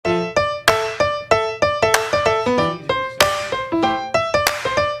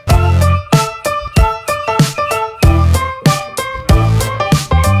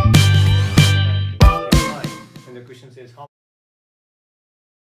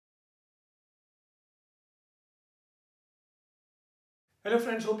Hello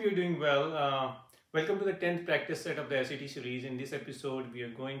friends, hope you're doing well. Welcome to the 10th practice set of the SAT series. In this episode, we are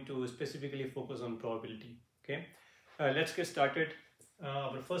going to specifically focus on probability. Okay, let's get started.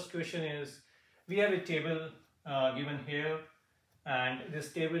 Our first question is, we have a table given here, and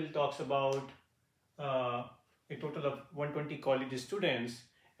this table talks about a total of 120 college students,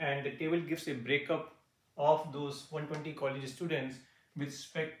 and the table gives a breakup of those 120 college students with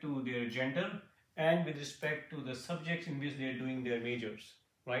respect to their gender and with respect to the subjects in which they are doing their majors,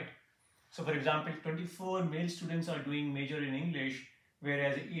 right? So for example, 24 male students are doing major in English,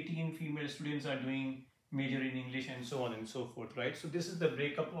 whereas 18 female students are doing major in English, and so on and so forth, right? So this is the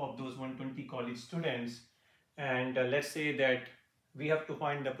breakup of those 120 college students, and let's say that we have to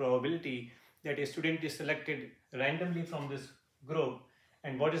find the probability that a student is selected randomly from this group,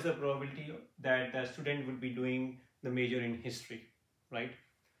 and what is the probability that the student would be doing the major in history, right?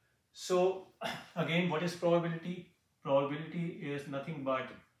 So again, what is probability? Probability is nothing but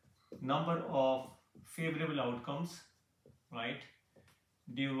number of favorable outcomes, right,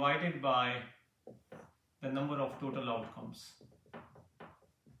 divided by the number of total outcomes,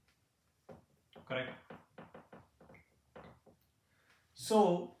 correct?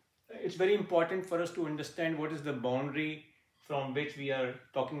 So it's very important for us to understand what is the boundary from which we are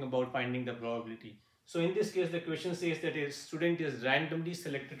talking about finding the probability. So in this case, the question says that a student is randomly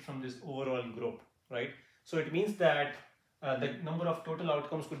selected from this overall group, right? So it means that the number of total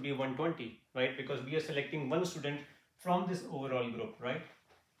outcomes could be 120, right? Because we are selecting one student from this overall group, right?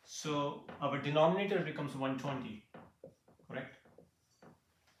 So our denominator becomes 120, correct?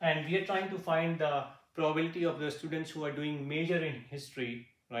 And we are trying to find the probability of the students who are doing major in history,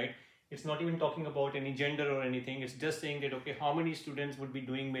 right? It's not even talking about any gender or anything. It's just saying that, okay, how many students would be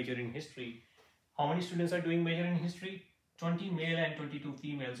doing major in history? How many students are doing major in history? 20 male and 22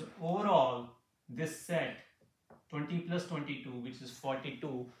 female. So overall, this set, 20 plus 22, which is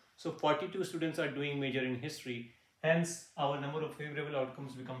 42. So 42 students are doing major in history. Hence, our number of favorable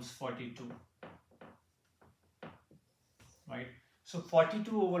outcomes becomes 42, right? So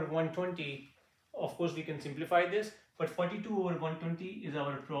 42 over 120, of course, we can simplify this, but 42 over 120 is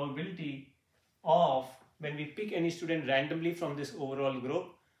our probability of, when we pick any student randomly from this overall group,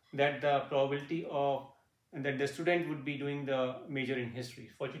 that the probability of that the student would be doing the major in history,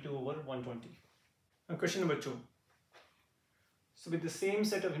 42 over 120. Now question number 2. So with the same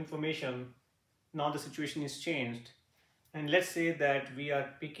set of information, now the situation is changed, and let's say that we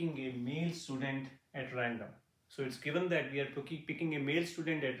are picking a male student at random. So it's given that we are picking a male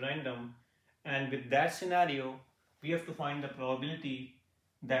student at random, and with that scenario, we have to find the probability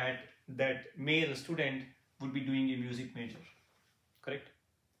that that male student would be doing a music major, correct?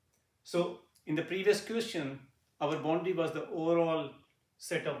 So in the previous question, our boundary was the overall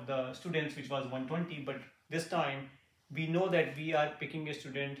set of the students, which was 120, but this time we know that we are picking a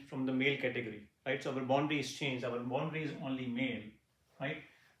student from the male category, right? So our boundary is changed. Our boundary is only male, right?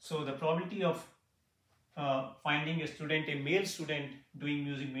 So the probability of finding a student, a male student doing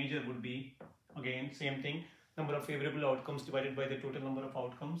music major would be, again, same thing, number of favorable outcomes divided by the total number of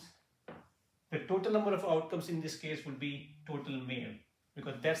outcomes. The total number of outcomes in this case would be total male,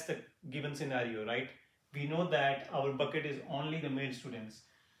 because that's the given scenario, right? We know that our bucket is only the male students.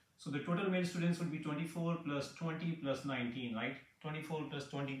 So the total male students would be 24 plus 20 plus 19, right? 24 plus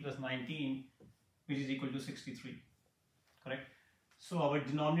 20 plus 19, which is equal to 63, correct? So our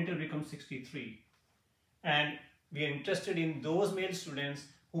denominator becomes 63. And we are interested in those male students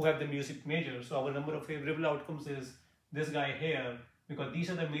who have the music major. So our number of favorable outcomes is this guy here, because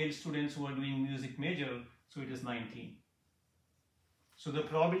these are the male students who are doing music major, so it is 19. So the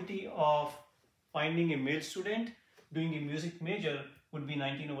probability of finding a male student doing a music major would be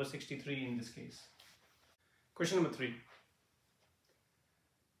 19 over 63 in this case. Question number 3.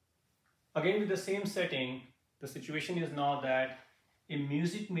 Again, with the same setting, the situation is now that a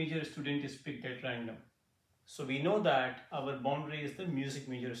music major student is picked at random. So we know that our boundary is the music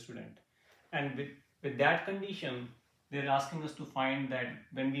major student. And with that condition, they're asking us to find that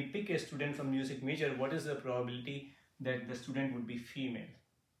when we pick a student from music major, what is the probability that the student would be female,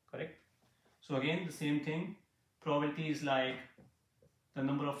 correct? So again, the same thing, probability is like the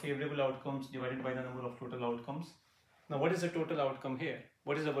number of favorable outcomes divided by the number of total outcomes. Now what is the total outcome here?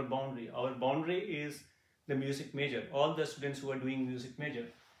 What is our boundary? Our boundary is the music major, all the students who are doing music major.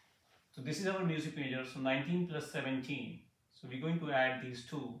 So this is our music major, so 19 plus 17. So we're going to add these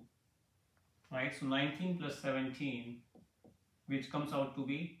two, right? So 19 plus 17, which comes out to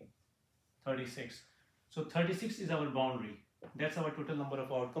be 36. So 36 is our boundary. That's our total number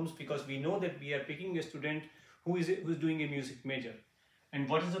of outcomes, because we know that we are picking a student who's doing a music major. And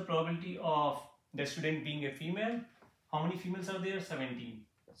what is the probability of that student being a female? How many females are there? 17.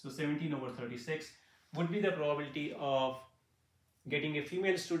 So 17 over 36 would be the probability of getting a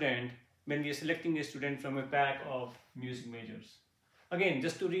female student when we are selecting a student from a pack of music majors. Again,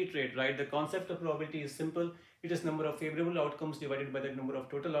 just to reiterate, right, the concept of probability is simple. It is number of favorable outcomes divided by the number of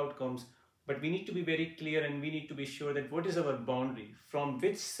total outcomes. But we need to be very clear and we need to be sure that what is our boundary? From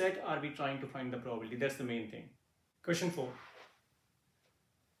which set are we trying to find the probability? That's the main thing. Question 4.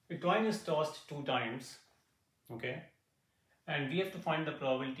 A coin is tossed 2 times, okay? And we have to find the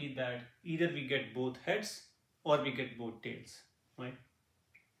probability that either we get both heads or we get both tails, right?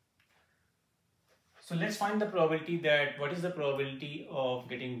 So let's find the probability that, what is the probability of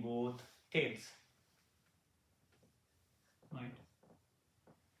getting both tails, right?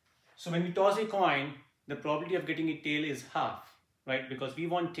 So when we toss a coin, the probability of getting a tail is half, right? Because we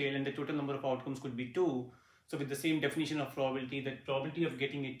want tail and the total number of outcomes could be 2. So with the same definition of probability, the probability of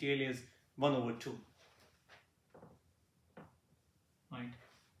getting a tail is 1 over 2. Right?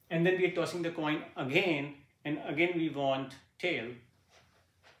 And then we are tossing the coin again, and again we want tail.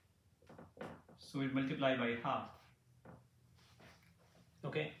 So we'll multiply by half.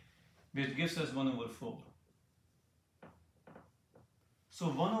 Okay? Which gives us 1 over 4. So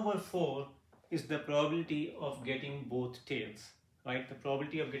 1 over 4 is the probability of getting both tails, right? The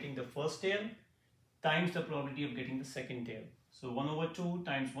probability of getting the first tail times the probability of getting the second tail. So 1 over 2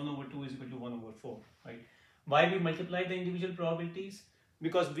 times 1 over 2 is equal to 1 over 4, right? Why we multiply the individual probabilities?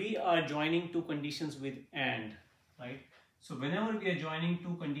 Because we are joining two conditions with AND, right? So whenever we are joining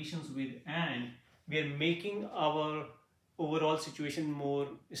two conditions with AND, we are making our overall situation more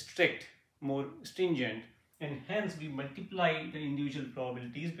strict, more stringent, and hence we multiply the individual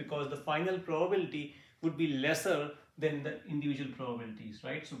probabilities because the final probability would be lesser than the individual probabilities,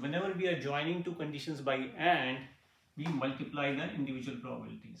 right? So whenever we are joining two conditions by AND, we multiply the individual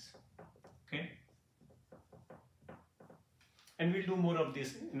probabilities, okay? And we'll do more of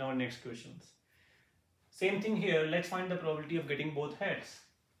this in our next questions. Same thing here, let's find the probability of getting both heads.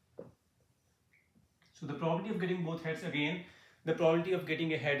 So the probability of getting both heads, again, the probability of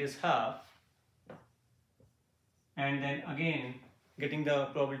getting a head is half. And then again, getting the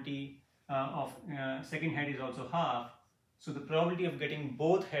probability of second head is also half. So the probability of getting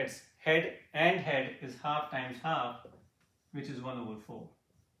both heads, head and head, is half times half, which is 1 over 4.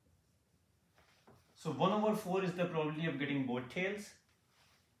 So 1 over 4 is the probability of getting both tails,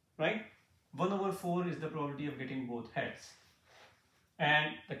 right? 1 over 4 is the probability of getting both heads.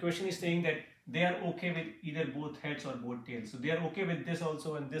 And the question is saying that they are okay with either both heads or both tails. So they are okay with this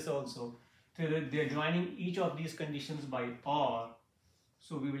also and this also. So they are joining each of these conditions by OR.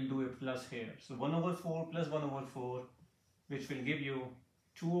 So we will do a plus here. So 1 over 4 plus 1 over 4, which will give you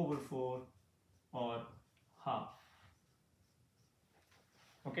 2 over 4 or half.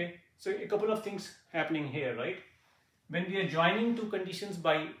 Okay, so a couple of things happening here, right? When we are joining two conditions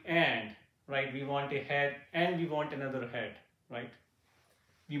by AND, right, we want a head and we want another head, right?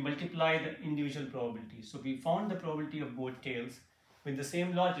 We multiply the individual probabilities. So we found the probability of both tails. With the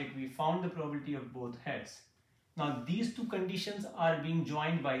same logic, we found the probability of both heads. Now these two conditions are being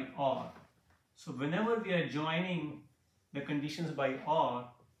joined by OR. So whenever we are joining the conditions by OR,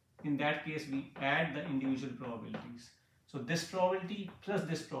 in that case we add the individual probabilities. So this probability plus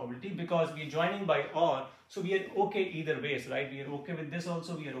this probability, because we are joining by OR, so we are okay either ways, right? We are okay with this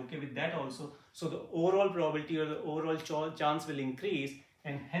also, we are okay with that also. So the overall probability or the overall chance will increase,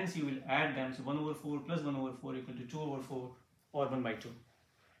 and hence you will add them. So 1 over 4 plus 1 over 4 equal to 2 over 4 or 1 by 2.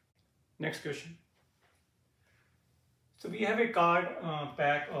 Next question. So we have a card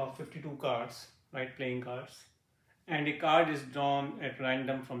pack of 52 cards, right, playing cards, and a card is drawn at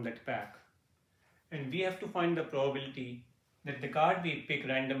random from that pack. And we have to find the probability that the card we pick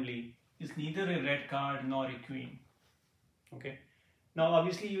randomly is neither a red card nor a queen. Okay. Now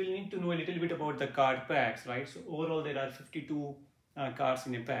obviously you will need to know a little bit about the card packs, right? So overall there are 52 cards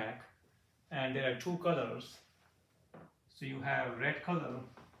in a pack, and there are two colors. So you have red color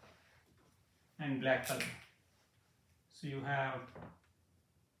and black color. So you have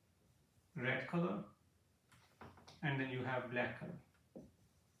red color and then you have black color.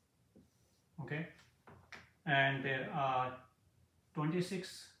 Okay, and there are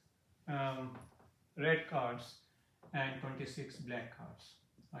 26 red cards and 26 black cards,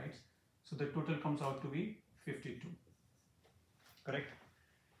 right? So the total comes out to be 52, correct?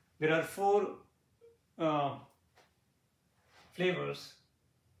 There are 4 flavors.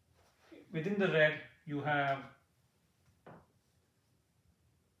 Within the red you have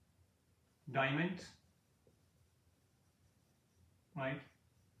diamonds, right?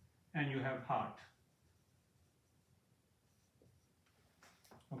 And you have heart.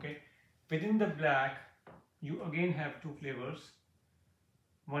 Okay. Within the black you again have two flavors.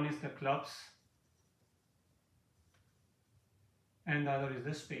 One is the clubs and the other is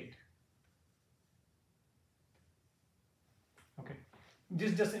the spade. Okay,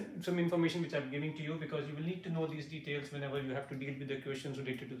 this is just some information which I'm giving to you because you will need to know these details whenever you have to deal with the questions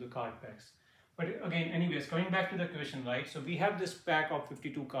related to the card packs. But again, anyways, coming back to the question, right? So we have this pack of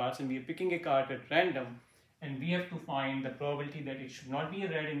 52 cards and we are picking a card at random, and we have to find the probability that it should not be a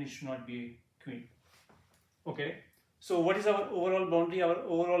red and it should not be a queen. Okay, so what is our overall boundary? Our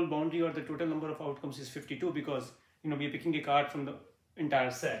overall boundary or the total number of outcomes is 52 because we are picking a card from the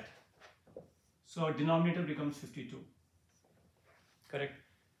entire set. So our denominator becomes 52. Correct.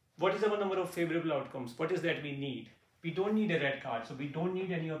 What is our number of favorable outcomes? What is that we need? We don't need a red card, so we don't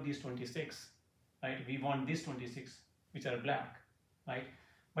need any of these 26, right? We want these 26 which are black, right?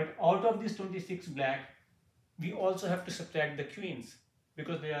 But out of these 26 black, we also have to subtract the queens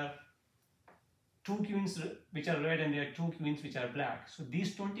because there are two queens which are red and there are two queens which are black. So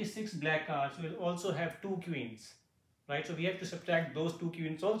these 26 black cards will also have two queens, right? So we have to subtract those two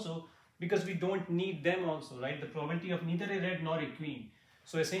queens also because we don't need them also, right? The probability of neither a red nor a queen.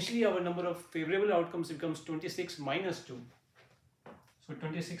 So essentially our number of favorable outcomes becomes 26 minus 2. So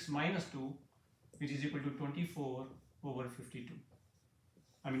 26 minus 2, which is equal to 24 over 52.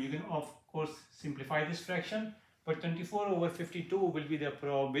 I mean, you can of course simplify this fraction, but 24 over 52 will be the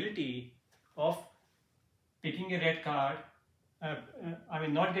probability of picking a red card,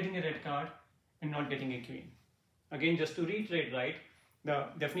 not getting a red card and not getting a queen. Again, just to reiterate, right, the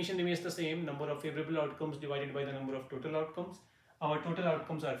definition remains the same, number of favorable outcomes divided by the number of total outcomes. Our total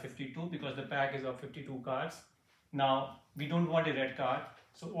outcomes are 52 because the pack is of 52 cards. Now, we don't want a red card,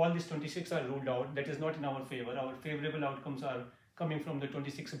 so all these 26 are ruled out. That is not in our favor. Our favorable outcomes are coming from the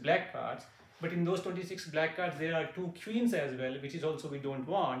 26 black cards, but in those 26 black cards there are two queens as well, which is also we don't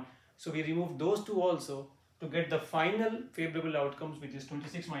want. So we remove those two also to get the final favorable outcomes, which is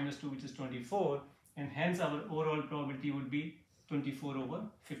 26 minus 2, which is 24, and hence our overall probability would be 24 over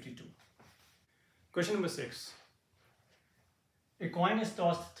 52. Question number 6. A coin is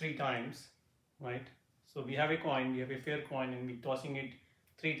tossed 3 times, right? So we have a coin, we have a fair coin, and we're tossing it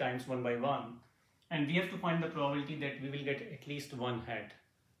 3 times one by one, and we have to find the probability that we will get at least one head.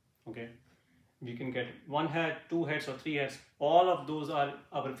 Okay, we can get 1 head, 2 heads, or 3 heads. All of those are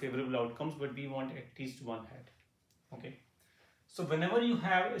our favorable outcomes, but we want at least one head. Okay, so whenever you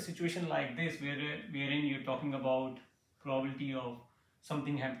have a situation like this wherein you're talking about probability of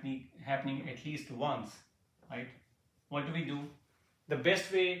something happening at least once, right? What do? The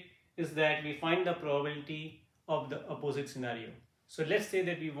best way is that we find the probability of the opposite scenario. So let's say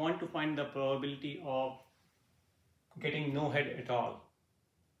that we want to find the probability of getting no head at all.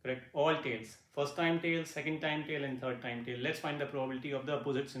 Correct? All tails. First time tail, second time tail, and third time tail. Let's find the probability of the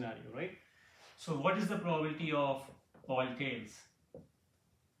opposite scenario, right? So what is the probability of all tails?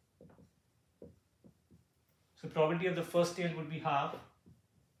 So probability of the first tail would be half,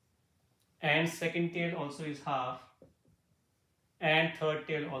 and second tail also is half, and third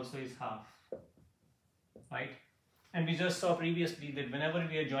tail also is half, right? And we just saw previously that whenever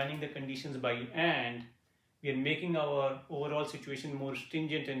we are joining the conditions by and, we are making our overall situation more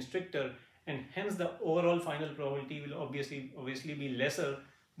stringent and stricter, and hence the overall final probability will obviously be lesser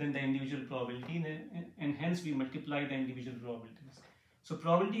than the individual probability, and hence we multiply the individual probabilities. So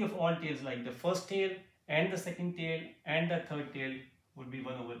probability of all tails, like the first tail and the second tail and the third tail, would be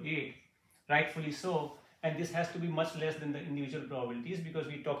 1 over 8, rightfully so. And this has to be much less than the individual probabilities because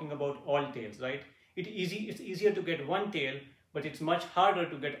we're talking about all tails, right? It's easier to get one tail, but it's much harder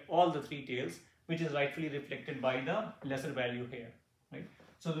to get all the 3 tails, which is rightfully reflected by the lesser value here, right?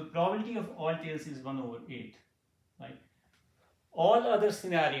 So the probability of all tails is 1 over 8, right? All other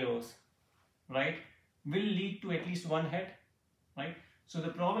scenarios, right, will lead to at least one head, right? So the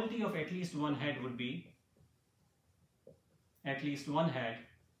probability of at least one head would be at least one head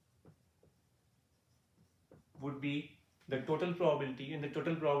would be the total probability, and the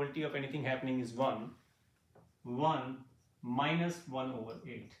total probability of anything happening is 1 minus 1 over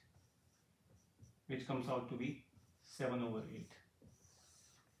 8, which comes out to be 7 over 8.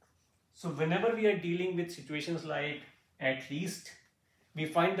 So whenever we are dealing with situations like at least, we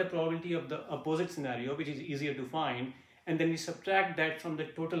find the probability of the opposite scenario, which is easier to find, and then we subtract that from the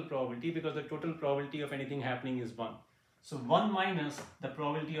total probability because the total probability of anything happening is 1. So 1 minus the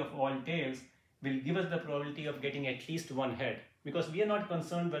probability of all tails will give us the probability of getting at least one head, because we are not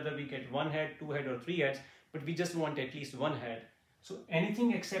concerned whether we get 1 head, 2 head, or 3 heads, but we just want at least one head. So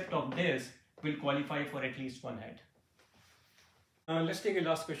anything except of this will qualify for at least one head. Let's take a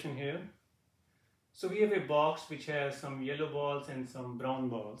last question here. So we have a box which has some yellow balls and some brown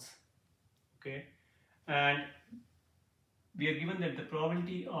balls. Okay, and we are given that the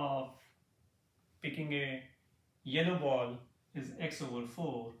probability of picking a yellow ball is x over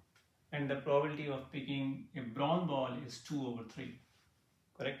 4 and the probability of picking a brown ball is 2 over 3.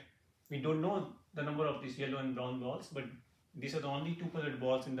 Correct? We don't know the number of these yellow and brown balls, but these are the only two colored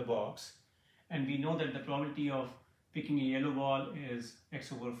balls in the box, and we know that the probability of picking a yellow ball is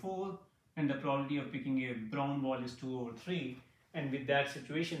x over 4 and the probability of picking a brown ball is 2 over 3, and with that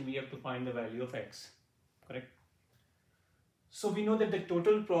situation we have to find the value of x. Correct? So we know that the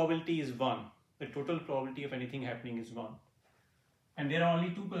total probability is 1. The total probability of anything happening is 1. And there are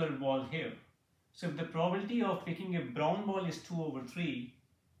only two colored balls here. So if the probability of picking a brown ball is 2 over 3,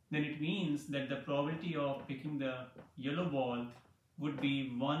 then it means that the probability of picking the yellow ball would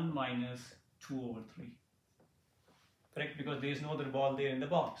be 1 minus 2 over 3. Correct? Because there is no other ball there in the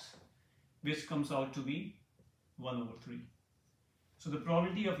box, which comes out to be 1 over 3. So the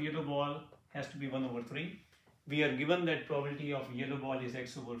probability of yellow ball has to be 1 over 3. We are given that probability of yellow ball is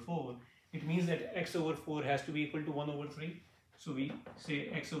x over 4. It means that x over 4 has to be equal to 1 over 3. So we say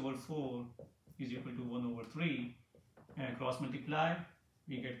x over 4 is equal to 1 over 3, and cross multiply,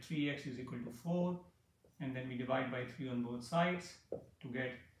 we get 3x is equal to 4, and then we divide by 3 on both sides to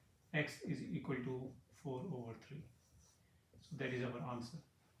get x is equal to 4 over 3. So that is our answer.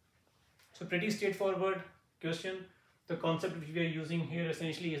 So pretty straightforward question. The concept which we are using here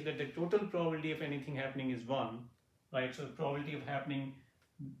essentially is that the total probability of anything happening is 1, right? So the probability of happening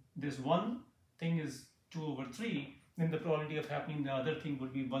this one thing is 2 over 3, then the probability of happening the other thing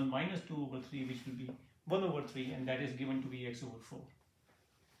would be 1 minus 2 over 3, which will be 1 over 3, and that is given to be x over 4.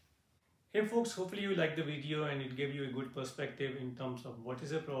 Hey folks, hopefully you liked the video and it gave you a good perspective in terms of what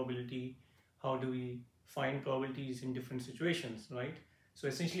is a probability, how do we find probabilities in different situations, right? So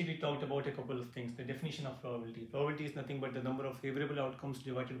essentially we talked about a couple of things. The definition of probability. Probability is nothing but the number of favorable outcomes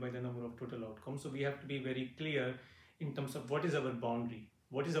divided by the number of total outcomes. So we have to be very clear in terms of what is our boundary,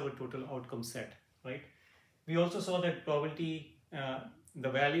 what is our total outcome set, right? We also saw that probability, the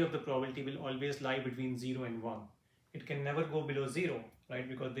value of the probability will always lie between 0 and 1. It can never go below 0, right?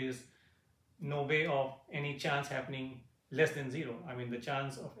 Because there is no way of any chance happening less than 0. I mean, the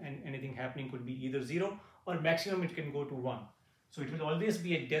chance of anything happening could be either 0 or maximum it can go to 1. So it will always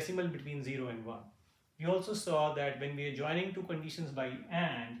be a decimal between 0 and 1. We also saw that when we are joining two conditions by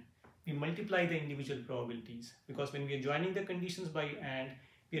AND, we multiply the individual probabilities, because when we are joining the conditions by AND,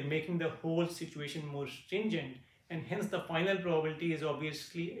 we are making the whole situation more stringent, and hence the final probability is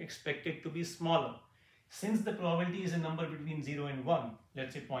obviously expected to be smaller. Since the probability is a number between 0 and 1,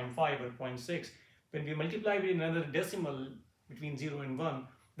 let's say 0.5 or 0.6, when we multiply with another decimal between 0 and 1,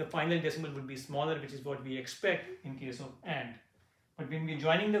 the final decimal would be smaller, which is what we expect in case of AND. But when we are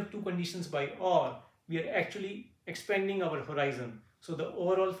joining the two conditions by OR, we are actually expanding our horizon. So the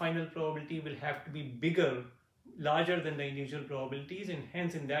overall final probability will have to be bigger, larger than the individual probabilities, and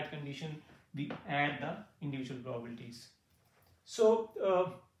hence in that condition we add the individual probabilities. So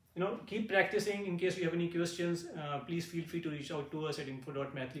keep practicing. In case you have any questions, please feel free to reach out to us at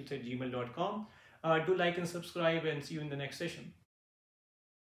info.mathletes@gmail.com. Do like and subscribe, and see you in the next session.